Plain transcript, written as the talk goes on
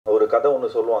கதை ஒன்று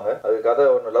சொல்லுவாங்க. அது கதை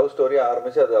ஒன்று லவ் ஸ்டோரியா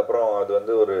ஆரம்பிச்சு அது அப்புறம் அது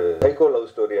வந்து ஒரு சைக்கோ லவ்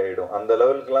ஸ்டோரி ஆயிடும். அந்த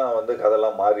லெவலுக்குலாம் வந்து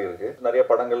கதைலாம் மாறி இருக்கு. நிறைய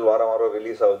படங்கள் வாரம் வாரம்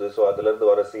ரிலீஸ் ஆகுது. ஸோ அதுல இருந்து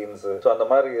வர சீன்ஸ் ஸோ அந்த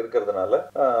மாதிரி இருக்கிறதுனால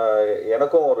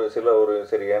எனக்கும் ஒரு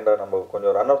சரி ஏன்டா நம்ம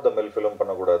கொஞ்சம் run of the mill film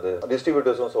பண்ணக்கூடாது.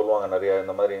 டிஸ்ட்ரிபியூட்டர்ஸும் சொல்லுவாங்க நிறைய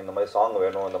இந்த மாதிரி சாங்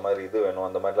வேணும், இந்த மாதிரி இது வேணும்,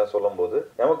 அந்த மாதிரிலாம் சொல்லும் போது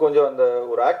நமக்கு கொஞ்சம் அந்த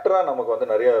ஒரு ஆக்டரா நமக்கு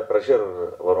வந்து நிறைய ப்ரெஷர்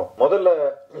வரும். முதல்ல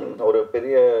ஒரு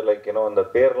பெரிய அந்த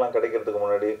பேர்லாம் கிடைக்கிறதுக்கு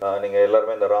முன்னாடி நீங்க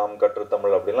எல்லாருமே இந்த ராம் கற்று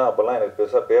தமிழ் அப்படிலாம் அப்பெல்லாம் எனக்கு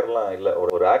பெருசா பேர்லாம் இல்லை.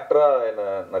 ஒரு ஆக்டரா என்ன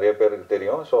நிறைய பேருக்கு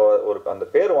தெரியும். ஸோ ஒரு அந்த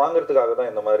பேர் வாங்குறதுக்காக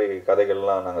தான் இந்த மாதிரி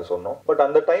கதைகள்லாம் நாங்க சொன்னோம். பட்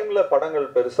அந்த டைம்ல படங்கள்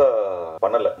பெருசா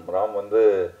பண்ணல. ராம் வந்து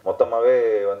மொத்தமாவே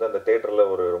வந்து அந்த தியேட்டர்ல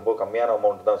ஒரு ரொம்ப கம்மியான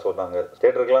அமௌண்ட் தான் சொன்னாங்க.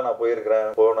 தியேட்டருக்குலாம் நான் போயிருக்கிறேன்.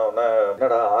 போனோன்னா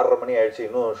என்னடா 6:30 மணி ஆயிடுச்சு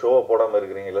இன்னும் ஷோ போடாம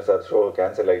இருக்கிறீங்க. இல்ல சார் ஷோ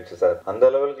கேன்சல் ஆயிடுச்சு சார். அந்த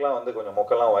லெவலுக்குலாம் வந்து கொஞ்சம்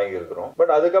மொக்கெல்லாம் வாங்கி இருக்கிறோம்.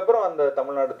 பட் அதுக்கப்புறம் அந்த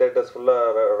தமிழ்நாடு தியேட்டர்ஸ் ஃபுல்லா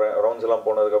ரவுண்ட்ஸ் எல்லாம்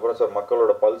போனதுக்கு அப்புறம் சார்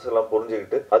மக்களோட பல்ஸ் எல்லாம்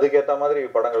புரிஞ்சுக்கிட்டு அதுக்கேற்ற மாதிரி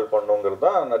படங்கள் பண்ணுங்கிறது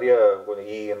தான் நிறைய கொஞ்சம்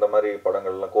இந்த மாதிரி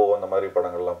படங்கள்லாம் அந்த மாதிரி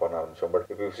படங்கள்லாம் பண்ண ஆரம்பிச்சோம். பட்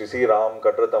இப்போ சி ராம்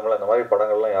கற்று தமிழ் அந்த மாதிரி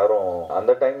படங்கள்லாம் யாரும்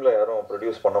அந்த டைம்ல யாரும்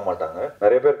ப்ரொடியூஸ் பண்ண மாட்டாங்க.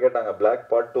 நிறைய பேர் கேட்டாங்க பிளாக்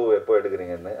பார்ட் 2 எப்போ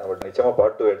எடுக்கிறீங்கன்னு. அவர் நிச்சயமா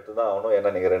பார்ட் 2 எடுத்து தான் ஆகணும்.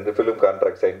 ஏன்னா நீங்க 2 ஃபிலிம்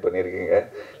கான்ட்ராக்ட் சைன் பண்ணியிருக்கீங்க.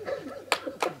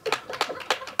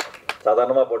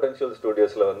 சாதாரணமா பொட்டன்ஷியல்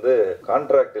ஸ்டுடியோஸ்ல வந்து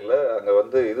கான்ட்ராக்ட் இல்ல, அங்க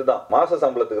வந்து இதுதான் மாச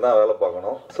சம்பளத்துக்கு தான் வேலை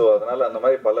பார்க்கணும். ஸோ அதனால அந்த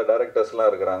மாதிரி பல டைரக்டர்ஸ் எல்லாம்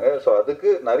இருக்கிறாங்க. ஸோ அதுக்கு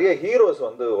நிறைய ஹீரோஸ்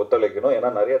வந்து ஒத்துழைக்கணும். ஏன்னா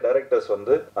நிறைய டைரக்டர்ஸ்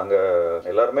வந்து அங்க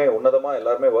எல்லாருமே உன்னதமா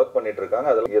எல்லாருமே ஒர்க் பண்ணிட்டு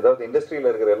இருக்காங்க. அதுல ஏதாவது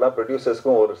இண்டஸ்ட்ரியில இருக்கிற எல்லா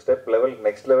ப்ரொடியூசர்ஸ்க்கும் ஒரு ஸ்டெப் லெவல்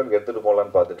நெக்ஸ்ட் லெவல் எடுத்துட்டு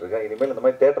போலான்னு பார்த்துட்டு இருக்கேன். இனிமேல் இந்த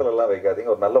மாதிரி தியேட்டர்ல எல்லாம்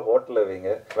வைக்காதீங்க, ஒரு நல்ல ஹோட்டல்ல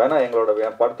வைங்க. வேணா எங்களோட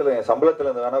படத்துல என் சம்பளத்துல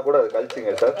இருந்து வேணா கூட அது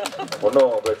கழிச்சுங்க சார்,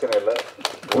 ஒன்றும் பிரச்சனை இல்லை.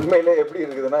 உண்மையிலே எப்படி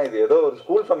இருக்குதுன்னா இது ஏதோ ஒரு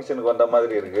ஸ்கூல் ஃபங்க்ஷனுக்கு வந்த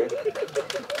மாதிரி இருக்கு.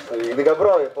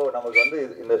 இதுக்கப்புறம் இப்போ நமக்கு வந்து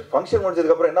இந்த ஃபங்க்ஷன்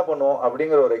முடிஞ்சதுக்கு அப்புறம் என்ன பண்ணுவோம்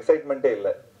அப்படிங்கிற ஒரு எக்ஸைட்மெண்ட்டே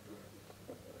இல்லை.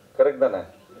 கரெக்ட் தானே?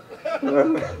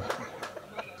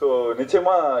 ஸோ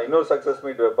நிச்சயமா இன்னொரு சக்சஸ்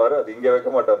மீட் வைப்பாரு. அது இங்க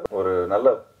வைக்க மாட்டார். ஒரு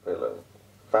நல்ல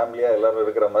ஃபேமிலியா எல்லாரும்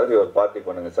இருக்கிற மாதிரி ஒரு பார்ட்டி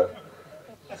பண்ணுங்க சார்.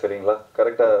 சரிங்களா?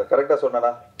 கரெக்டா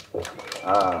சொன்னா?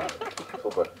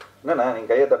 சூப்பர். என்னண்ணா நீங்க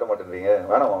கையை தட்ட மாட்டேன்றீங்க,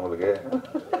 வேணாமா உங்களுக்கு?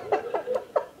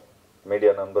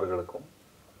 மீடியா நண்பர்களுக்கும்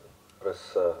ப்ரெஸ்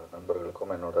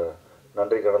நண்பர்களுக்கும் என்னோட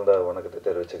நன்றி கடந்த வணக்கத்தை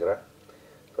தெரிவிச்சுக்கிறேன்.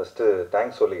 ஃபஸ்ட்டு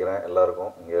தேங்க்ஸ் சொல்லிக்கிறேன்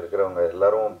எல்லாருக்கும். இங்கே இருக்கிறவங்க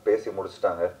எல்லாரும் பேசி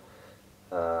முடிச்சுட்டாங்க.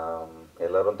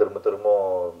 எல்லாரும் திரும்ப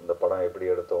இந்த படம் எப்படி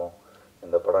எடுத்தோம்,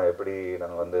 இந்த படம் எப்படி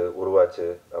நாங்கள் வந்து உருவாச்சு,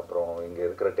 அப்புறம் இங்கே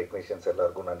இருக்கிற டெக்னீஷியன்ஸ்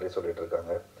எல்லாருக்கும் நன்றி சொல்லிட்டு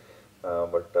இருக்காங்க.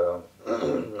 பட்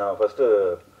நான் ஃபஸ்ட்டு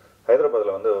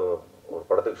ஹைதராபாத்தில் வந்து ஒரு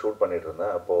படத்துக்கு ஷூட் பண்ணிகிட்டு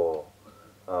இருந்தேன். அப்போது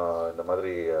இந்த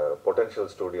மாதிரி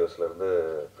பொட்டன்ஷியல் ஸ்டூடியோஸ்லேருந்து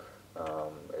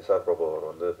எஸ்ஆர் பிரபு அவர்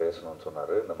வந்து பேசணும்னு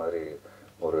சொன்னார். இந்த மாதிரி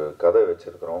ஒரு கதை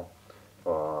வச்சுருக்கிறோம்,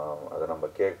 அதை நம்ம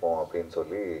கேட்போம் அப்படின்னு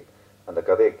சொல்லி அந்த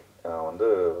கதை வந்து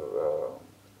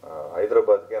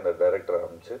ஹைதராபாத்துக்கே அந்த டைரக்டர்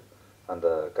ஆரம்பிச்சு அந்த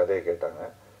கதையை கேட்டாங்க.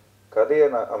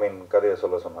 கதையை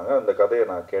சொல்ல சொன்னாங்க. அந்த கதையை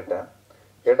நான் கேட்டேன்.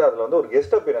 அதில் வந்து ஒரு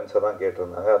கெஸ்ட் அப்பியரன்ஸை தான்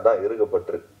கேட்டிருந்தாங்க. அதுதான்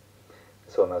இருக்கப்பட்டு.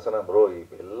 ஸோ நான் சொன்னேன், ப்ரோ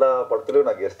இப்போ எல்லா படத்துலையும்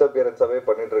நான் கெஸ்ட் அப்பியரன்ஸாகவே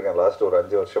பண்ணிகிட்ருக்கேன் லாஸ்ட் ஒரு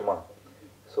 5 வருஷமா.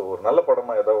 ஸோ ஒரு நல்ல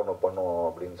படமாக ஏதாவது ஒன்று பண்ணுவோம்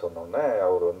அப்படின்னு சொன்னோடனே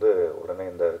அவர் வந்து உடனே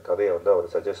இந்த கதையை வந்து அவர்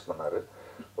சஜஸ்ட் பண்ணார்.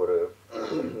 ஒரு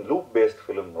லூப் பேஸ்ட்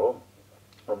ஃபிலிம்,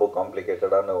 ரொம்ப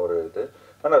காம்ப்ளிகேட்டடான ஒரு இது,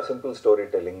 ஆனால் simple story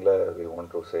டெல்லிங்கில் we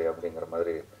want to say அப்படிங்கிற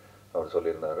மாதிரி அவர்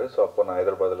சொல்லியிருந்தார். ஸோ அப்போ நான்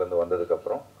ஹைதராபாத்லேருந்து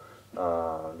வந்ததுக்கப்புறம்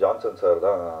ஜான்சன் சார்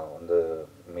தான் வந்து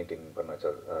மீட்டிங் பண்ண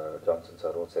வச்சார். ஜான்சன்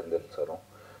சாரும் செந்தில் சாரும்.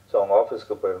 ஸோ அவங்க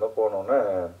ஆஃபீஸ்க்கு போனோன்னே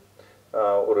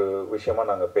ஒரு விஷயமா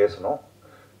நாங்கள் பேசினோம்.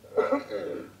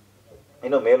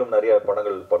 இன்னும் மேலும் நிறைய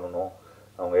படங்கள் பண்ணணும்.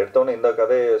 அவங்க எடுத்தோன்னே இந்த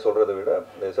கதையை சொல்கிறத விட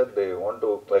தே வாண்ட் டு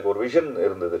ஒரு விஷன்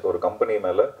இருந்தது. ஒரு கம்பெனி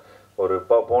மேலே ஒரு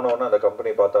போனோன்னே அந்த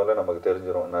கம்பெனி பார்த்தாலே நமக்கு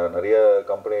தெரிஞ்சிடும். நிறைய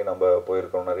கம்பெனி நம்ம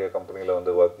போயிருக்கோம், நிறைய கம்பெனியில்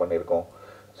வந்து ஒர்க் பண்ணியிருக்கோம்.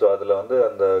 ஸோ அதில் வந்து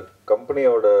அந்த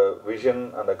கம்பெனியோட விஷன்,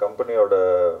 அந்த கம்பெனியோட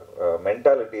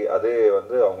மென்டாலிட்டி, அதே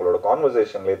வந்து அவங்களோட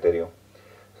கான்வர்சேஷன்லேயே தெரியும்.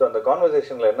 ஸோ அந்த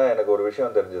கான்வர்சேஷனில் என்ன எனக்கு ஒரு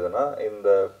விஷயம் தெரிஞ்சதுன்னா,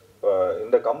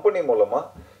 இந்த கம்பெனி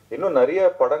மூலமாக இன்னும் நிறைய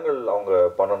படங்கள் அவங்க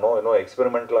பண்ணணும், இன்னும்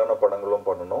எக்ஸ்பெரிமெண்டலான படங்களும்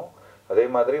பண்ணணும், அதே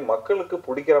மாதிரி மக்களுக்கு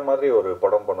பிடிக்கிற மாதிரி ஒரு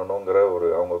படம் பண்ணணுங்கிற ஒரு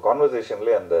அவங்க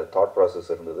கான்வர்சேஷன்லேயே அந்த தாட் ப்ராசஸ்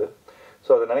இருந்தது. ஸோ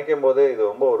அதை நினைக்கும் போதே இது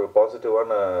ரொம்ப ஒரு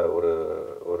பாசிட்டிவான ஒரு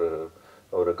ஒரு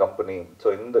ஒரு கம்பெனி. ஸோ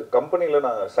இந்த கம்பெனியில்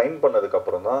நான் சைன்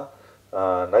பண்ணதுக்கப்புறம் தான்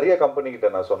நிறைய கம்பெனிக்கிட்ட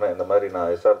நான் சொன்னேன், இந்த மாதிரி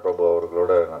நான் எஸ்ஆர் பிரபு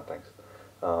அவர்களோட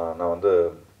நான் வந்து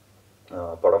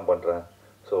படம் பண்ணுறேன்.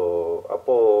 ஸோ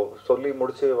அப்போது சொல்லி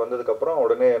முடிச்சு வந்ததுக்கப்புறம்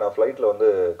உடனே நான் ஃப்ளைட்டில் வந்து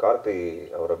கார்த்தி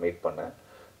அவரை மீட்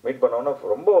பண்ணோன்னா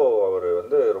அவர்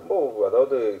வந்து ரொம்ப,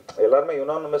 அதாவது எல்லாருமே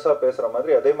யுனானிமஸாக பேசுகிற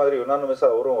மாதிரி அதே மாதிரி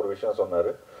யுனானிமஸாக அவரும் ஒரு விஷயம்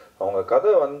சொன்னார். அவங்க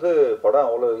கதை வந்து படம்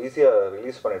அவ்வளோ ஈஸியாக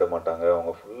ரிலீஸ் பண்ணிட மாட்டாங்க.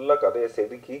 அவங்க ஃபுல்லாக கதையை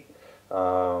செதுக்கி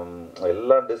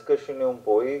எல்லா டிஸ்கஷனையும்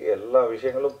போய் எல்லா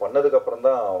விஷயங்களும் பண்ணதுக்கப்புறம்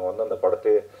தான் அவங்க வந்து அந்த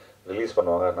படத்தை ரிலீஸ்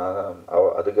பண்ணுவாங்க. நான்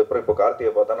அதுக்கப்புறம் இப்போ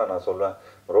கார்த்தியை பார்த்தா நான் சொல்வேன்,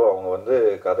 ப்ரோ அவங்க வந்து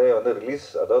கதையை வந்து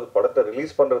அதாவது படத்தை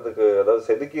ரிலீஸ் பண்ணுறதுக்கு, அதாவது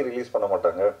செதுக்கி ரிலீஸ் பண்ண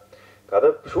மாட்டாங்க, கதை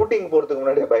ஷூட்டிங் போகிறதுக்கு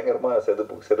முன்னாடியே பயங்கரமாக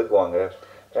செதுக்குவாங்க.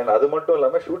 அண்ட் அது மட்டும்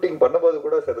இல்லாமல் ஷூட்டிங் பண்ணும்போது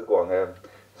கூட செதுக்குவாங்க.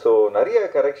 ஸோ நிறைய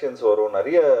கரெக்ஷன்ஸ் வரும்,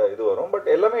 நிறைய இது வரும். பட்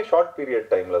எல்லாமே ஷார்ட் பீரியட்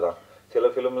டைமில் தான். சில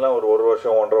ஃபிலிம்லாம் ஒரு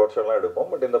வருஷம் 1.5 வருஷம்லாம் எடுப்போம்.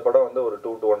 பட் இந்த படம் வந்து ஒரு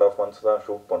 2.5 months தான்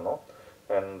ஷூட் பண்ணோம்.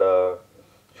 அண்ட்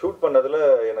ஷூட் பண்ணதில்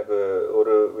எனக்கு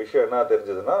ஒரு விஷயம் என்ன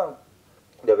தெரிஞ்சதுன்னா,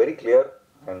 இந்த வெரி கிளியர்.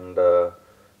 அண்ட்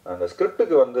அந்த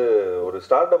ஸ்கிரிப்டுக்கு வந்து ஒரு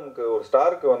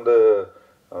ஸ்டாருக்கு வந்து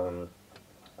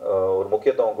ஒரு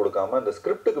முக்கியத்துவம் கொடுக்காம இந்த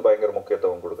ஸ்கிரிப்டுக்கு பயங்கர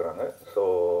முக்கியத்துவம் கொடுக்குறாங்க. ஸோ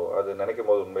அது நினைக்கும்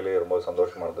போது உண்மையிலேயே ரொம்ப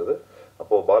சந்தோஷமாக இருந்தது.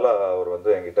 அப்போது பாலா அவர் வந்து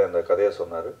என்கிட்ட இந்த கதையை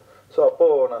சொன்னார். ஸோ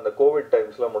அப்போது நான் அந்த கோவிட்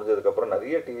டைம்ஸ்லாம் முடிஞ்சதுக்கப்புறம்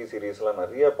நிறைய டிவி சீரீஸ்லாம்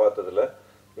நிறைய பார்த்ததில்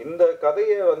இந்த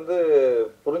கதையை வந்து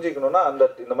புரிஞ்சிக்கணுன்னா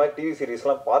இந்த மாதிரி டிவி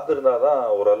சீரீஸ்லாம் பார்த்துருந்தா தான்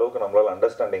ஓரளவுக்கு நம்மளால்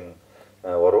அண்டர்ஸ்டாண்டிங்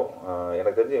வரும்.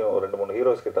 எனக்கு தெரிஞ்சு ஒரு 2-3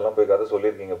 ஹீரோஸ் கிட்டலாம் போய் கதை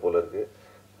சொல்லியிருக்கீங்க போல இருக்கு.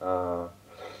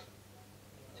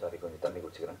 சாரி, கொஞ்சம் தண்ணி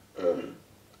குடிச்சுக்கிறேன்.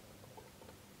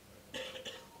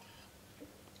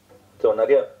 ஸோ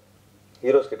நிறைய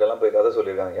ஹீரோஸ் கிட்டலாம் போய் கதை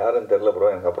சொல்லியிருக்காங்க. யாருன்னு தெரில ப்ரோ,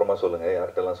 எனக்கு அப்புறமா சொல்லுங்கள்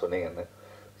யார்கிட்டலாம் சொன்னீங்கன்னு.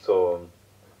 ஸோ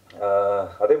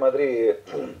அதே மாதிரி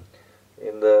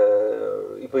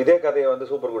இப்போ இதே கதையை வந்து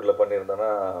சூப்பர் குட்டில் பண்ணியிருந்தேன்னா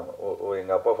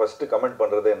எங்கள் அப்பா ஃபஸ்ட்டு கமெண்ட்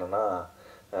பண்ணுறது என்னென்னா,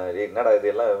 என்னடா இது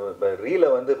எல்லாம் ரீலை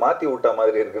வந்து மாற்றி விட்டா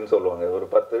மாதிரி இருக்குன்னு சொல்லுவாங்க. ஒரு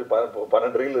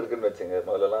 10-12 ரீல் இருக்குன்னு வச்சுங்க.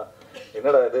 முதல்லலாம்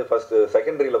என்னடா இது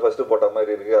செகண்ட் ரீலை ஃபஸ்ட்டு போட்ட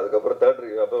மாதிரி இருக்குது, அதுக்கப்புறம் 3rd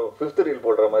ரீல், அப்புறம் 5th ரீல்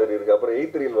போடுற மாதிரி இருக்குது, அப்புறம்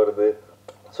 8th ரீல் வருது.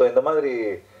 ஸோ இந்த மாதிரி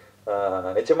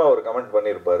நிச்சயமாக ஒரு கமெண்ட்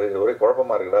பண்ணியிருப்பார். ஒரே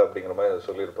குழப்பமாக இருக்குடா அப்படிங்கிற மாதிரி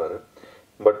சொல்லியிருப்பார்.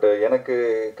 பட் எனக்கு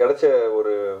கிடைச்ச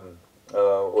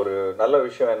ஒரு நல்ல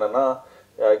விஷயம் என்னென்னா,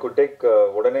 ஐ குட் டேக்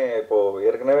உடனே இப்போது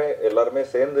ஏற்கனவே எல்லாருமே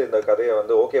சேர்ந்து இந்த கதையை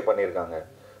வந்து ஓகே பண்ணியிருக்காங்க.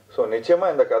 ஸோ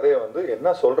நிச்சயமாக இந்த கதையை வந்து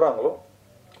என்ன சொல்கிறாங்களோ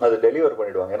அது டெலிவர்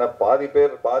பண்ணிவிடுவாங்க. ஏன்னா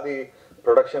பாதி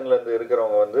ப்ரொடக்ஷன்லேருந்து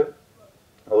இருக்கிறவங்க வந்து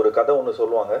ஒரு கதை ஒன்று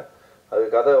சொல்லுவாங்க. அது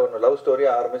கதை ஒன்று லவ்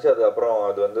ஸ்டோரியாக ஆரம்பித்து அது அப்புறம்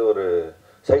அது வந்து ஒரு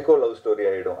சைக்கோ லவ் ஸ்டோரி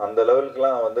ஆகிடும். அந்த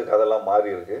லெவலுக்குலாம் வந்து கதைலாம் மாறி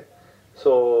இருக்கு.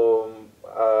 ஸோ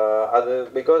அது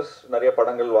பிகாஸ் நிறைய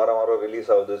படங்கள் வாரம்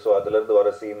ரிலீஸ் ஆகுது. ஸோ அதுலேருந்து வர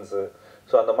சீன்ஸு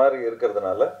ஸோ அந்த மாதிரி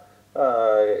இருக்கிறதுனால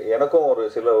எனக்கும்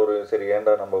சரி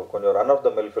ஏன்டா நம்ம கொஞ்சம் run of the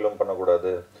mill film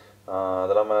பண்ணக்கூடாது.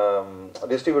 அது இல்லாமல்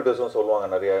டிஸ்ட்ரிபியூட்டர்ஸும் சொல்லுவாங்க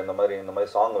நிறைய இந்த மாதிரி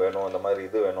சாங் வேணும், இந்த மாதிரி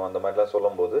இது வேணும், அந்த மாதிரிலாம்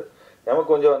சொல்லும்போது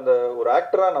நமக்கு கொஞ்சம் அந்த ஒரு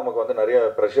ஆக்டராக நமக்கு வந்து நிறைய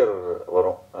ப்ரெஷர்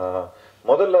வரும்.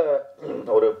 முதல்ல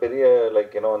ஒரு பெரிய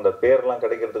இந்த பேர்லாம்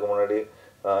கிடைக்கிறதுக்கு முன்னாடி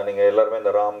நீங்கள் எல்லாருமே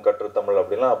இந்த ராம் கற்று தமிழ்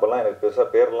அப்படிலாம் அப்போல்லாம் எனக்கு பெருசாக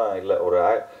பேர்லாம் இல்லை.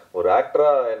 ஒரு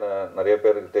ஆக்டராக என்ன நிறைய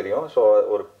பேருக்கு தெரியும். ஸோ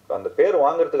அந்த பேர்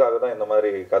வாங்குறதுக்காக தான் இந்த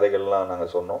மாதிரி கதைகள்லாம்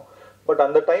நாங்கள் சொன்னோம். பட்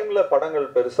அந்த டைமில்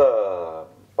படங்கள் பெருசாக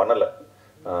பண்ணலை.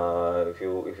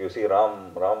 இஃப் யூ சி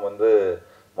ராம் வந்து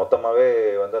மொத்தமாகவே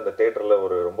வந்து அந்த தேட்டரில்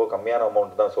ஒரு ரொம்ப கம்மியான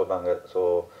அமௌண்ட் தான் சொன்னாங்க. ஸோ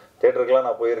தேட்டருக்கெலாம்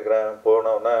நான் போயிருக்கிறேன்.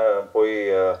 போனோடனே போய்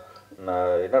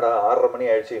என்னடா 6:30 மணி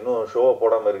ஆயிடுச்சு இன்னும் ஷோவை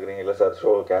போடாமல் இருக்கிறீங்க. இல்லை சார்,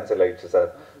 ஷோ கேன்சல் ஆகிடுச்சு சார்.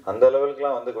 அந்த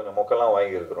லெவலுக்குலாம் வந்து கொஞ்சம் மொக்கெல்லாம்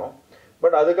வாங்கியிருக்கிறோம்.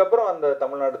 பட் அதுக்கப்புறம் அந்த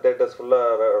தமிழ்நாடு தேட்டர்ஸ்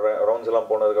ஃபுல்லாக ரவுண்ட்ஸ் எல்லாம்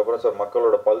போனதுக்கப்புறம் சார்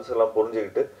மக்களோட பல்ஸ் எல்லாம்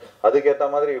புரிஞ்சுக்கிட்டு அதுக்கேற்ற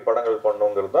மாதிரி படங்கள்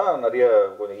பண்ணுங்கிறது தான் நிறைய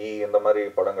கொஞ்சம் இந்த மாதிரி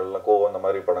படங்கள்லாம் இந்த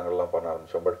மாதிரி படங்கள்லாம் பண்ண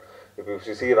ஆரம்பித்தோம். பட்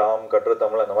இப்போ சி ராம் கற்று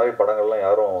தமிழ் அந்த மாதிரி படங்கள்லாம்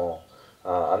யாரும்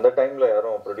அந்த டைமில்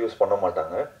யாரும் ப்ரொடியூஸ் பண்ண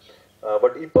மாட்டாங்க.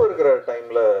 பட் இப்போ இருக்கிற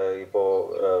டைமில்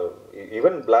இப்போது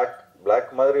ஈவன் பிளாக்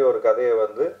மாதிரி ஒரு கதையை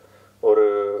வந்து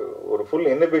ஒரு ஃபுல்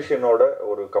இன்ஹிபிஷனோட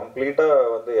ஒரு கம்ப்ளீட்டாக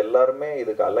வந்து எல்லாருமே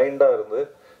இதுக்கு அலைண்டாக இருந்து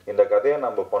இந்த கதையை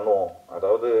நம்ம பண்ணுவோம்.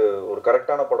 அதாவது ஒரு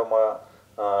கரெக்டான படமாக,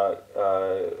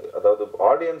 அதாவது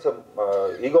ஆடியன்ஸை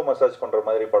ஈகோ மசாஜ் பண்ணுற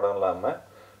மாதிரி படம் இல்லாமல்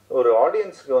ஒரு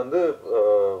ஆடியன்ஸுக்கு வந்து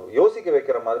யோசிக்க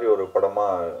வைக்கிற மாதிரி ஒரு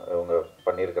படமாக இவங்க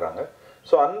பண்ணியிருக்கிறாங்க.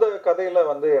 ஸோ அந்த கதையில்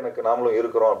வந்து எனக்கு நாமளும்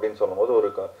இருக்கிறோம் அப்படின்னு சொல்லும்போது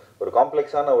ஒரு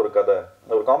காம்ப்ளெக்ஸான ஒரு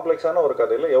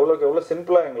கதையில் எவ்வளோக்கு எவ்வளோ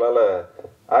சிம்பிளாக எங்களால்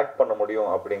ஆக்ட் பண்ண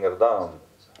முடியும் அப்படிங்கிறது தான்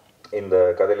இந்த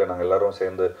கதையில் நாங்கள் எல்லாரும்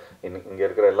சேர்ந்து இங்கே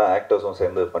இருக்கிற எல்லா ஆக்டர்ஸும்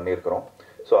சேர்ந்து பண்ணியிருக்கிறோம்.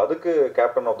 ஸோ அதுக்கு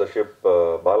captain of the ship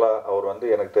Bala அவர் வந்து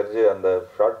எனக்கு தெரிஞ்சு அந்த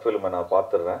ஷார்ட் ஃபிலிமை நான்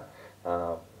பார்த்துடுறேன்.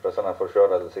 பிரசன்னா ஃபார்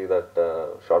ஷுர் அது see that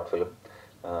ஷார்ட் ஃபிலிம்.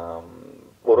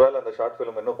 ஒருவேளை அந்த ஷார்ட்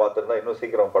ஃபிலிம் இன்னும் பார்த்துருந்தா இன்னும்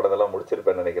சீக்கிரம் படத்தெல்லாம்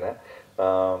முடிச்சிருப்பேன்னு நினைக்கிறேன்.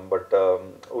 பட்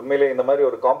உண்மையிலே இந்த மாதிரி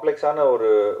ஒரு காம்ப்ளெக்ஸான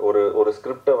ஒரு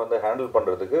ஸ்கிரிப்டை வந்து ஹேண்டில்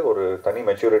பண்ணுறதுக்கு ஒரு தனி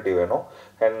மெச்சூரிட்டி வேணும்.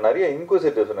 அண்ட் நிறைய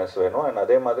இன்க்விசிட்டிவ்னஸ் வேணும். அண்ட்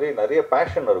அதே மாதிரி நிறைய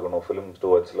பேஷன் இருக்கணும் ஃபிலிம்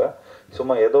டுவர்ட்ஸில்.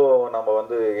 சும்மா ஏதோ நம்ம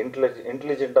வந்து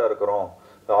இன்டெலிஜென்ட்டாக இருக்கிறோம்,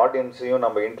 ஆடியன்ஸையும்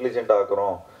நம்ம இன்டெலிஜென்ட்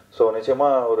ஆக்குறோம். ஸோ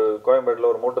நிச்சயமாக ஒரு கோயம்பேட்டில்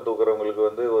ஒரு மூட்டை தூக்குறவங்களுக்கு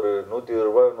வந்து ஒரு 120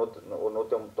 ரூபா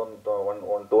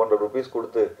 200 ருபீஸ்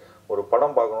கொடுத்து ஒரு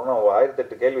படம் பார்க்கணுன்னா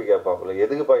 1008 கேள்வி கேட்பாங்கல்ல,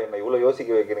 எதுக்குப்பா என்ன இவ்வளோ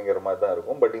யோசிக்க வைக்கிறீங்கிற மாதிரி தான்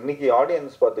இருக்கும். பட் இன்னைக்கு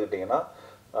ஆடியன்ஸ் பார்த்துக்கிட்டிங்கன்னா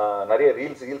நிறைய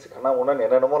ரீல்ஸ் கண்ணா முன்னாடி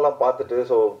என்னென்னமோலாம் பார்த்துட்டு,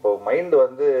 ஸோ இப்போ மைண்டு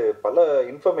வந்து பல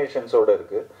இன்ஃபர்மேஷன்ஸோட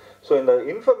இருக்குது. ஸோ இந்த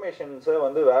இன்ஃபர்மேஷன்ஸை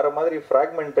வந்து வேறு மாதிரி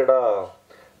ஃப்ராக்மெண்டடாக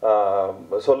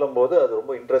சொல்லும்போது அது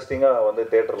ரொம்ப இன்ட்ரெஸ்டிங்காக வந்து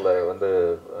தேட்டரில் வந்து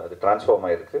அது ட்ரான்ஸ்ஃபார்ம்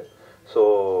ஆகிருக்கு. ஸோ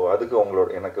அதுக்கு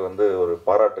எனக்கு வந்து ஒரு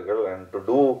பாராட்டுகள். And to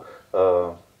two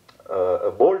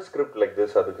bolt script like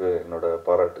this, அதுக்கு என்னோட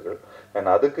பாராட்டுகள். அண்ட்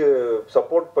அதுக்கு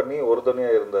சப்போர்ட் பண்ணி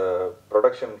உறுதுணையாக இருந்த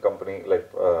production company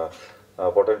like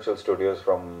potential studios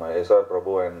from SR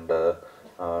Prabhu and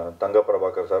தங்க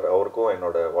பிரபாகர் சார், அவருக்கும்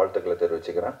என்னோட வாழ்த்துக்களை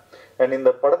தெரிவிச்சுக்கிறேன். அண்ட்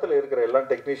இந்த படத்தில் இருக்கிற எல்லா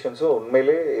டெக்னீஷியன்ஸும்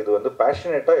உண்மையிலே இது வந்து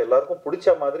பேஷனேட்டாக எல்லாருக்கும்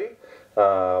பிடிச்ச மாதிரி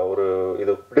ஒரு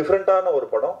இது டிஃப்ரெண்ட்டான ஒரு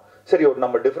படம். சரி,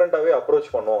 நம்ம டிஃப்ரெண்ட்டாகவே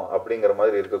அப்ரோச் பண்ணுவோம் அப்படிங்கிற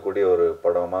மாதிரி இருக்கக்கூடிய ஒரு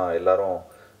படமாக எல்லாரும்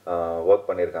ஒர்க்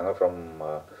பண்ணியிருக்காங்க. ஃப்ரம்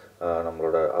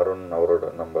நம்மளோட அருண் அவரோட,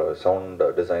 நம்ம sound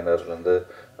டிசைனர்லேருந்து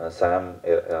Sam,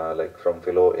 like from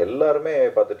Philo, எல்லாருமே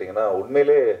பார்த்துட்டிங்கன்னா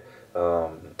உண்மையிலே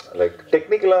லைக்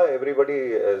டெக்னிக்கலாக எவ்ரிபடி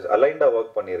அலைண்டாக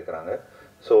ஒர்க் பண்ணியிருக்கிறாங்க.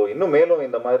 ஸோ இன்னும் மேலும்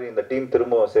இந்த மாதிரி இந்த டீம்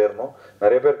திரும்ப சேரணும்.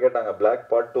 நிறைய பேர் கேட்டாங்க பிளாக்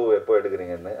பார்ட் 2 எப்போ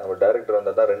எடுக்கிறீங்கன்னு. அவர் டைரக்டர்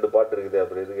வந்தால் தான் 2 பார்ட் இருக்குது,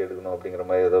 அப்புறம் எதுக்கு எடுக்கணும் அப்படிங்கிற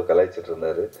மாதிரி ஏதோ கலாய்ச்சிட்டு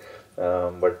இருந்தார்.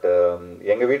 பட்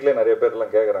எங்கள் வீட்டிலே நிறைய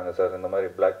பேர்லாம் கேட்குறாங்க, சார் இந்த மாதிரி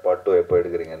பிளாக் பார்ட் 2 எப்போ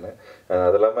எடுக்கிறீங்கன்னு.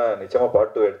 அது இல்லாமல் நிச்சயமாக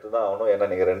பார்ட் 2 எடுத்து தான் ஆகணும், ஏன்னா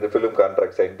நீங்கள் 2 ஃபிலிம்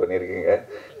கான்ட்ராக்ட் சைன் பண்ணியிருக்கீங்க.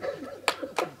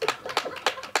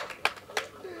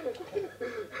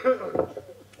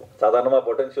 சாதாரணமாக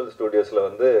பொட்டன்ஷியல் ஸ்டுடியோஸில்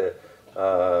வந்து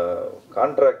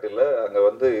கான்ட்ராக்ட் இல்லை, அங்கே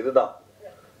வந்து இதுதான்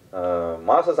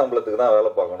மாத சம்பளத்துக்கு தான் வேலை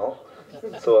பார்க்கணும்.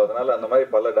 ஸோ அதனால் அந்த மாதிரி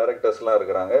பல டைரக்டர்ஸ்லாம்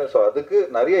இருக்கிறாங்க. ஸோ அதுக்கு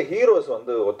நிறைய ஹீரோஸ்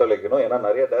வந்து ஒத்துழைக்கணும். ஏன்னா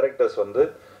நிறைய டைரக்டர்ஸ் வந்து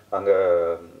அங்கே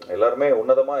எல்லாருமே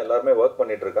உன்னதமாக எல்லாருமே ஒர்க்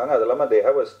பண்ணிட்டு இருக்காங்க. அது இல்லாமல் தே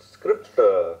ஹேவ் அ ஸ்கிரிப்ட்,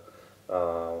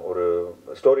 ஒரு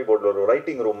ஸ்டோரி போர்டில் ஒரு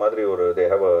ரைட்டிங் ரூம் மாதிரி தே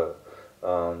ஹேவ் அ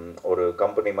ஒரு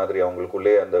கம்பெனி மாதிரி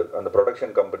அவங்களுக்குள்ளே அந்த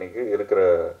ப்ரொடக்ஷன் கம்பெனிக்கு இருக்கிற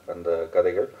அந்த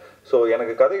கதைகள். ஸோ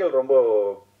எனக்கு கதைகள் ரொம்ப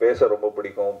பேச ரொம்ப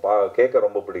பிடிக்கும், கேட்க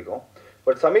ரொம்ப பிடிக்கும்.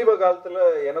 பட் சமீப காலத்தில்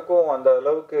எனக்கும் அந்த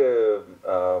அளவுக்கு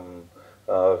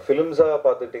ஃபிலிம்ஸாக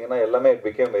பார்த்துட்டிங்கன்னா எல்லாமே it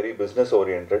became very business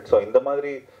orient. So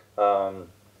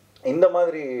இந்த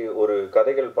மாதிரி ஒரு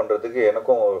கதைகள் பண்ணுறதுக்கு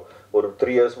எனக்கும் ஒரு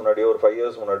 3 இயர்ஸ் முன்னாடியோ ஒரு 5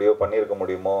 இயர்ஸ் முன்னாடியோ பண்ணியிருக்க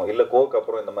முடியுமோ, இல்லை கோக்கு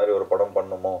அப்புறம் இந்த மாதிரி ஒரு படம்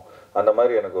பண்ணுமோ, அந்த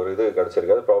மாதிரி எனக்கு ஒரு இது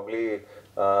கிடச்சிருக்காது. Probably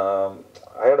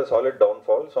I had a solid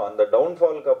downfall. So அந்த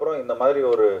டவுன்ஃபாலுக்கு அப்புறம் இந்த மாதிரி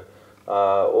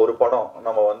ஒரு படம்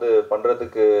நம்ம வந்து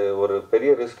பண்ணுறதுக்கு ஒரு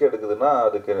பெரிய ரிஸ்க் எடுக்குதுன்னா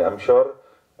அதுக்கு ஐம் ஷுர்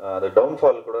அந்த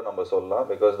டவுன்ஃபால் கூட நம்ம சொல்லலாம்.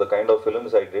 Because the kind of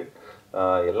films I did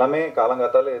எல்லாமே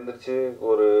காலங்காத்தால எழுந்திரிச்சு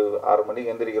ஒரு 6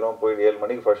 மணிக்கு எந்திரிக்கிறோம், போய் 7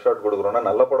 மணிக்கு ஃபர்ஸ்ட் ஷாட் கொடுக்குறோம்னா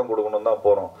நல்ல படம் கொடுக்கணும் தான்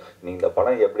போகிறோம். நீங்கள் இந்த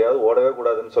படம் எப்படியாவது ஓடவே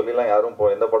கூடாதுன்னு சொல்லிலாம் யாரும்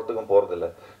எந்த படத்துக்கும் போகிறதில்ல.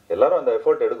 எல்லாரும் அந்த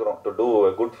எஃபர்ட் எடுக்கிறோம் to two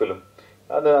a good film.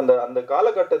 அந்த அந்த அந்த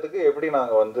காலகட்டத்துக்கு எப்படி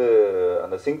நாங்கள் வந்து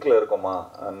அந்த சிங்கில் இருக்கோமா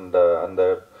அந்த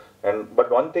but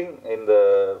one thing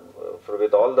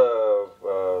with all the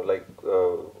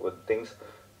with things,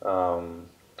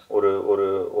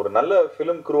 ஒரு நல்ல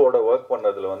ஃபிலிம் க்ரூவோட ஒர்க்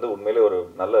பண்ணதுல வந்து உண்மையிலே ஒரு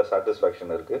நல்ல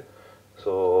சாட்டிஸ்ஃபேக்ஷன் இருக்கு.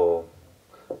 So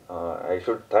I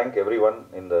should thank every one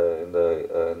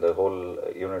இந்த ஹோல்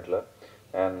யூனிட்ல.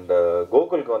 அண்ட்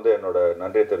கோகுலுக்கு வந்து என்னோட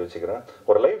நன்றியை தெரிவிச்சுக்கிறேன்.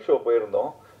 ஒரு லைவ் ஷோ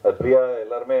போயிருந்தோம், அது பிரியா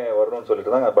எல்லாருமே வரணும்னு சொல்லிட்டு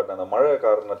இருந்தாங்க. பட் அந்த மழை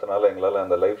காரணத்தினால எங்களால்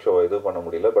அந்த லைவ் ஷோ இது பண்ண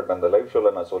முடியல. பட் அந்த லைவ்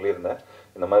ஷோவில் நான் சொல்லியிருந்தேன்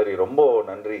இந்த மாதிரி ரொம்ப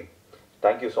நன்றி,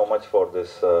 thank you so much for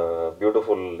this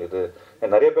beautiful இது.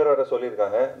 நிறைய பேர் வர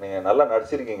சொல்லியிருக்காங்க நீங்கள் நல்லா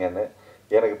நடிச்சிருக்கீங்கன்னு.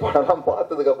 எனக்கு படம்லாம்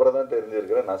பார்த்ததுக்கு அப்புறம் தான்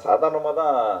தெரிஞ்சிருக்கிறேன். நான் சாதாரணமாக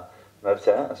தான்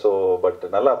நடித்தேன். ஸோ பட்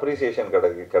நல்ல அப்ரிசியேஷன்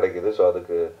கிடைக்குது. ஸோ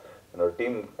அதுக்கு என்னோடய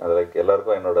டீம்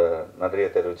எல்லாருக்கும் என்னோட நன்றியை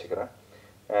தெரிவிச்சுக்கிறேன்.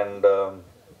 அண்ட்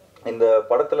இந்த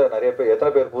படத்தில் நிறைய பேர்,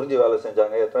 எத்தனை பேர் புரிஞ்சு வேலை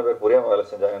செஞ்சாங்க, எத்தனை பேர் புரியாமல் வேலை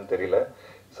செஞ்சாங்கன்னு தெரியல.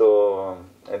 ஸோ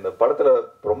இந்த படத்தில்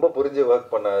ரொம்ப புரிஞ்சு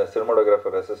ஒர்க் பண்ண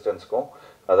சினிமாட்டோகிராஃபர் அசிஸ்டன்ஸ்க்கும்,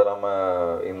 அது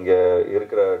இல்லாமல் இங்கே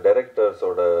இருக்கிற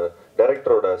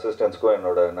டைரக்டரோட அசிஸ்டன்ஸ்க்கும்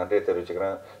என்னோட நன்றியை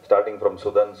தெரிவிச்சுக்கிறேன். ஸ்டார்டிங் ஃப்ரம்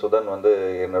சுதன் வந்து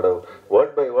என்னோட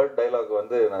வேர்ட் பை வேர்ட் டைலாக்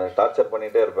வந்து நான் டார்ச்சர்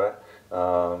பண்ணிகிட்டே இருப்பேன்.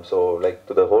 So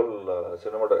to the whole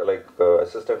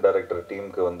assistant director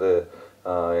டீமுக்கு வந்து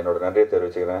என்னோட நன்றியை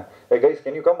தெரிவிச்சுக்கிறேன். Guys,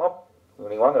 can you come up?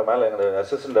 நீங்கள் வாங்க மேலே, எங்களோட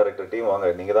அசிஸ்டன்ட் டைரக்டர் டீம் வாங்க.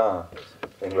 நீங்கள் தான்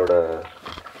எங்களோட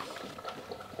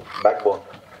பேக் போன்.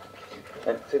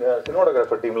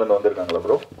 சினிமாட்டோகிராஃபர் டீம்லேருந்து வந்திருக்காங்களா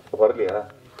ப்ரோ? வரலையா?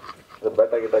 இது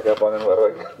பேட்டா கிட்டா கேட்பாங்கன்னு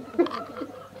வரவாங்க.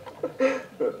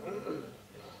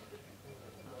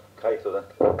 ஹாய் சுதன்.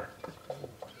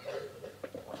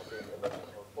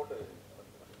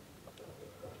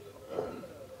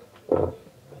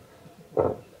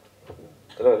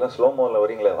 எல்லாம் ஸ்லோ மோவில்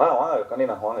வரீங்களே? வாங்க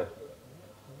கண்ணினா வாங்க.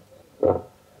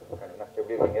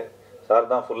 எப்படி இருக்கீங்க? சார்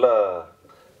தான் ஃபுல்லாக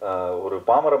ஒரு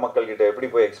பாமர மக்கள்கிட்ட எப்படி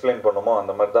போய் எக்ஸ்பிளைன் பண்ணுமோ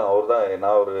அந்த மாதிரி தான் அவர் தான்.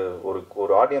 நான்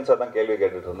ஒரு ஆடியன்ஸாக தான் கேள்வி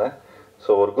கேட்டுட்டு இருந்தேன். ஸோ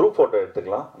ஒரு குரூப் ஃபோட்டோ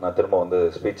எடுத்துக்கலாம். நான் திரும்ப வந்து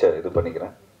ஸ்பீச்சை இது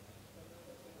பண்ணிக்கிறேன்.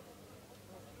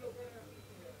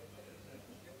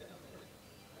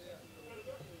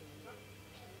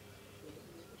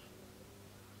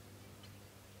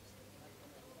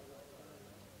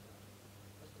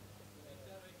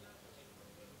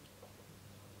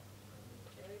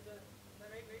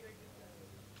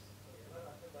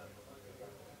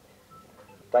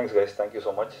 Thanks guys, thank you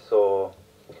so much.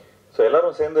 So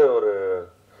எல்லாரும் சேர்ந்து ஒரு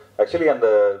ஆக்சுவலி அந்த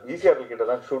ஈசிஆர்எல் கிட்ட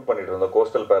தான் ஷூட் பண்ணிட்டு இருந்தோம்,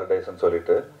 கோஸ்டல் பேரடைஸ்ன்னு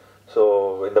சொல்லிட்டு. ஸோ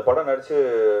இந்த படம்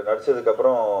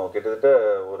நடிச்சதுக்கப்புறம் கிட்டத்தட்ட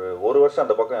ஒரு வருஷம்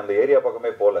அந்த பக்கம் அந்த ஏரியா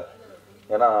பக்கமே போகல.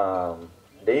 ஏன்னா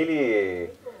டெய்லி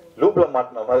லூப்பில்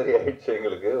மாட்டின மாதிரி ஆயிடுச்சு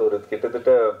எங்களுக்கு.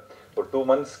 கிட்டத்தட்ட ஒரு 2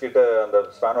 months கிட்ட அந்த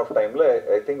ஸ்பேன் ஆஃப் டைமில்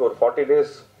ஐ திங்க் ஒரு 40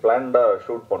 days பிளான்டாக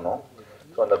ஷூட் பண்ணோம்.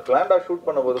 ஸோ அந்த பிளான்டாக ஷூட்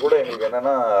பண்ணும்போது கூட எங்களுக்கு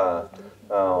என்னென்னா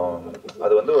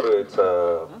அது வந்து ஒரு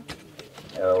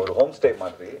ஹோம் ஸ்டே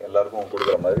மாதிரி எல்லாருக்கும்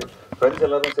கொடுக்குற மாதிரி ஃப்ரெண்ட்ஸ்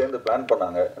எல்லாரும் சேர்ந்து பிளான்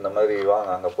பண்ணாங்க. இந்த மாதிரி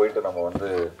வாங்க அங்கே போயிட்டு நம்ம வந்து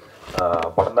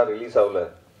படம் தான் ரிலீஸ் ஆகல,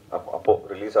 அப்போது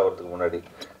ரிலீஸ் ஆகிறதுக்கு முன்னாடி.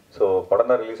 ஸோ படம்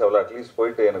தான் ரிலீஸ் ஆகல, அட்லீஸ்ட்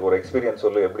போயிட்டு எனக்கு ஒரு எக்ஸ்பீரியன்ஸ்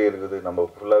சொல்லு, எப்படி இருக்குது, நம்ம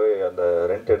ஃபுல்லாகவே அந்த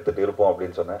ரெண்ட் எடுத்துகிட்டு இருப்போம்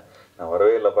அப்படின்னு சொன்னேன். நான்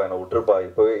வரவே இல்லைப்பா, என்னை விட்டுருப்பா,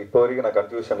 இப்போ வரைக்கும் நான்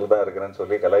கன்ஃபியூஷனில் தான் இருக்கிறேன்னு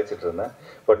சொல்லி கலாய்ச்சிட்டு இருந்தேன்.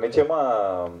 பட்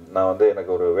நிச்சயமாக நான் வந்து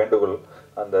எனக்கு ஒரு வேண்டுகோள்,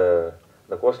 அந்த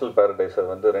கோஸ்டல் பேரடைஸை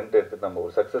வந்து ரெண்ட் எடுத்துட்டு நம்ம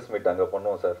ஒரு சக்ஸஸ் மீட் அங்கே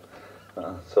பண்ணுவோம் சார்.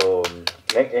 ஸோ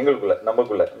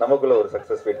நமக்குள்ள ஒரு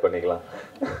சக்ஸஸ் மீட் பண்ணிக்கலாம்.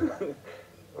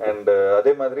 அண்ட்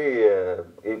அதே மாதிரி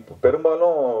இப்போ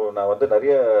பெரும்பாலும் நான் வந்து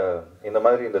நிறைய இந்த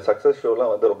மாதிரி இந்த சக்ஸஸ்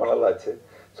ஷோலாம் வந்து ரொம்ப நாள் ஆச்சு.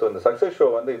 ஸோ இந்த சக்ஸஸ் ஷோ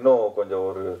வந்து இன்னும் கொஞ்சம்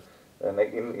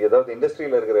ஏதாவது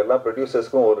இண்டஸ்ட்ரியில் இருக்கிற எல்லா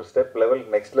ப்ரொடியூசர்ஸ்க்கும் ஒரு ஸ்டெப்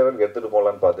நெக்ஸ்ட் லெவலுக்கு எடுத்துகிட்டு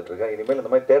போகலான்னு பார்த்துட்டு இருக்கேன். இனிமேல்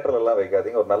இந்த மாதிரி தேட்டர்லாம்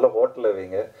வைக்காதீங்க, ஒரு நல்ல ஹோட்டலில்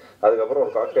வைங்க, அதுக்கப்புறம்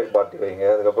ஒரு காக்டெயில் பார்ட்டி வைங்க,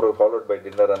 அதுக்கப்புறம் ஒரு ஃபாலோட் பை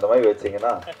டின்னர், அந்த மாதிரி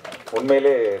வச்சிங்கன்னா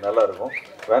உண்மையிலே நல்லாயிருக்கும்.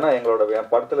 வேணா எங்களோட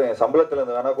படத்தில் என்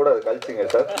சம்பளத்துலேருந்து வேணா கூட அது கழிச்சிங்க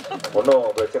சார், ஒன்றும்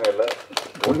பிரச்சனை இல்லை.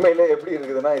 உண்மையிலே எப்படி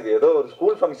இருக்குதுன்னா இது ஏதோ ஒரு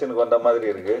ஸ்கூல் ஃபங்க்ஷனுக்கு வந்த மாதிரி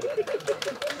இருக்கு.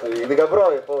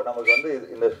 இதுக்கப்புறம் இப்போ நமக்கு வந்து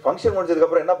இந்த ஃபங்க்ஷன்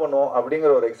முடிஞ்சதுக்கப்புறம் என்ன பண்ணுவோம்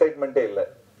அப்படிங்கிற ஒரு எக்ஸைட்மெண்ட்டே இல்லை.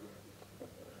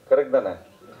 கரெக்ட் தானே?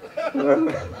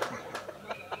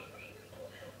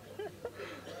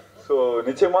 ஸோ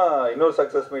நிச்சயமா இன்னொரு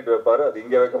சக்ஸஸ் மீட் வைப்பாரு, அது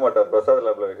இங்கே வைக்க மாட்டார், பிரசாத்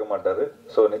லேப்ல வைக்க மாட்டாரு.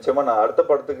 ஸோ நிச்சயமா நான் அடுத்த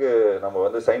படத்துக்கு நம்ம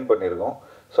வந்து சைன் பண்ணியிருக்கோம்.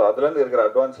 ஸோ அதுலேருந்து இருக்கிற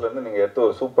அட்வான்ஸ்லேருந்து நீங்கள் எடுத்து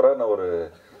ஒரு சூப்பரான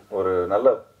ஒரு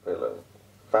நல்ல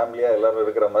ஃபேமிலியாக எல்லாரும்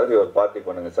இருக்கிற மாதிரி ஒரு பார்ட்டி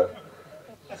பண்ணுங்க சார்,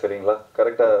 சரிங்களா?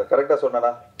 கரெக்டாக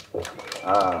சொன்னேனா?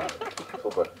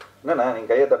 சூப்பர். என்னண்ணா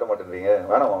நீங்கள் கையை தட்ட மாட்டேன்றீங்க,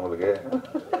 வேணாமா உங்களுக்கு?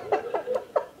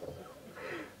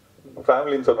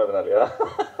 ஃபேமிலின்னு சொன்னதுனாலயா?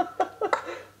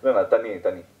 இல்லைண்ணா,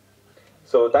 தனி.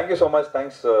 So thank you so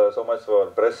much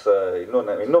for press.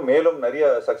 இன்னும் மேலும் நிறைய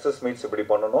சக்ஸஸ் மீட்ஸ் இப்படி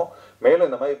பண்ணணும், மேலும்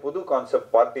இந்த மாதிரி புது கான்செப்ட்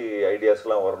பார்ட்டி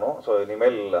ஐடியாஸ்லாம் வரணும். ஸோ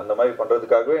இனிமேல் அந்த மாதிரி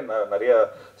பண்ணுறதுக்காகவே நிறைய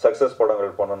சக்ஸஸ்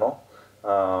படங்கள் பண்ணணும்.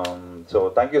 So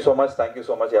thank you so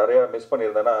much. யாரையா மிஸ்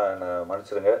பண்ணியிருந்தேன்னா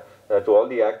மன்னிச்சிருங்க. To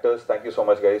all the actors thank you so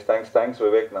much guys. Thanks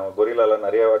Vivek. நம்ம கொரிலாவில்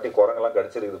நிறைய வாட்டி குரங்கெல்லாம்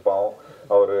கடிச்சிருக்குது பாவம்.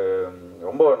 அவர்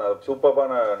ரொம்ப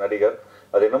சூப்பரான நடிகர்.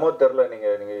 அது என்னமோ தெரில,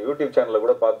 நீங்கள் யூடியூப் சேனலில்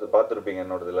கூட பார்த்துருப்பீங்க,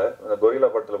 என்னோடதுல இந்த கொரிலா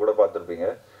படத்தில் கூட பார்த்துருப்பீங்க.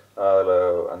 அதில்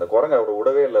அந்த குரங்கு அவரை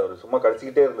விடவே இல்லை, அவர் சும்மா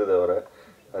கடிச்சிக்கிட்டே இருந்தது அவரை.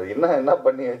 அது என்ன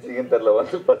பண்ணி வச்சிங்கன்னு தெரில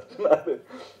வந்து ஃபஸ்ட்டு நாள்.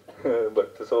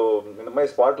 பட் ஸோ இந்த மாதிரி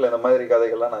ஸ்பாட்டில் இந்த மாதிரி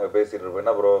கதைகள்லாம் நாங்கள் பேசிகிட்டு இருப்போம்.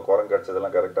 என்ன ப்ரோ குரங்கு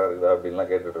கடிச்சதெல்லாம் கரெக்டாக இருக்குதா அப்படின்லாம்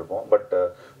கேட்டுட்டு இருப்போம். பட்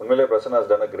உண்மையிலே Prasanna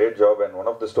has done a great job and one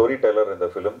of the story teller இந்த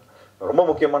ஃபிலிம். ரொம்ப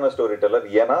முக்கியமான ஸ்டோரி டெல்லர்.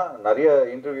 ஏன்னா நிறைய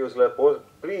இன்டர்வியூஸில்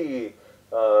ப்ரீ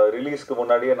ரிலீஸ்க்கு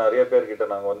முன்னாடியே நிறைய பேர்கிட்ட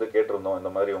நாங்கள் வந்து கேட்டிருந்தோம், இந்த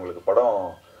மாதிரி உங்களுக்கு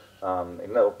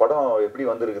படம் எப்படி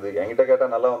வந்திருக்குது. என்கிட்ட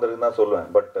கேட்டால் நல்லா வந்திருக்குன்னு தான் சொல்லுவேன்.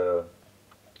 பட்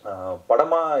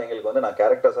படமாக எங்களுக்கு வந்து நான்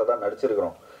கேரக்டர்ஸாக தான்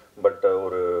நடிச்சிருக்கிறோம். பட்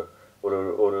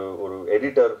ஒரு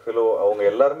எடிட்டர் ஃபிலோ அவங்க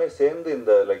எல்லாருமே சேர்ந்து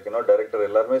இந்த டைரக்டர்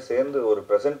எல்லாருமே சேர்ந்து ஒரு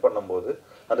ப்ரெசென்ட் பண்ணும்போது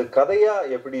அது கதையாக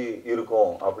எப்படி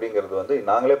இருக்கும் அப்படிங்கிறது வந்து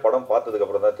நாங்களே படம்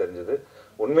பார்த்ததுக்கப்புறம் தான் தெரிஞ்சுது.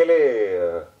 உண்மையிலே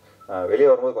வெளியே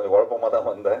வரும்போது கொஞ்சம் குழப்பமாக தான்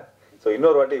வந்தேன். ஸோ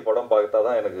இன்னொரு வாட்டி படம் பார்த்தா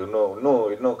தான் எனக்கு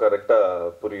இன்னும்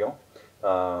கரெக்டாக புரியும்.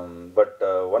 But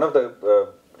one of the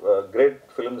great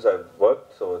films I've worked.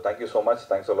 So thank you so much.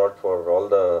 Thanks a lot for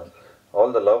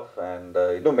all the love and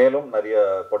இன்னும் மேலும் நிறைய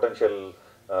பொட்டன்ஷியல்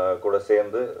கூட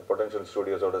சேர்ந்து பொட்டன்ஷியல்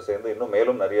ஸ்டுடியோஸோட சேர்ந்து இன்னும்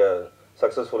மேலும் நிறைய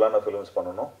சக்ஸஸ்ஃபுல்லான ஃபிலிம்ஸ்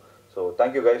பண்ணணும். So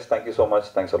thank you guys, thank you so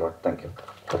much, thanks a lot, thank you.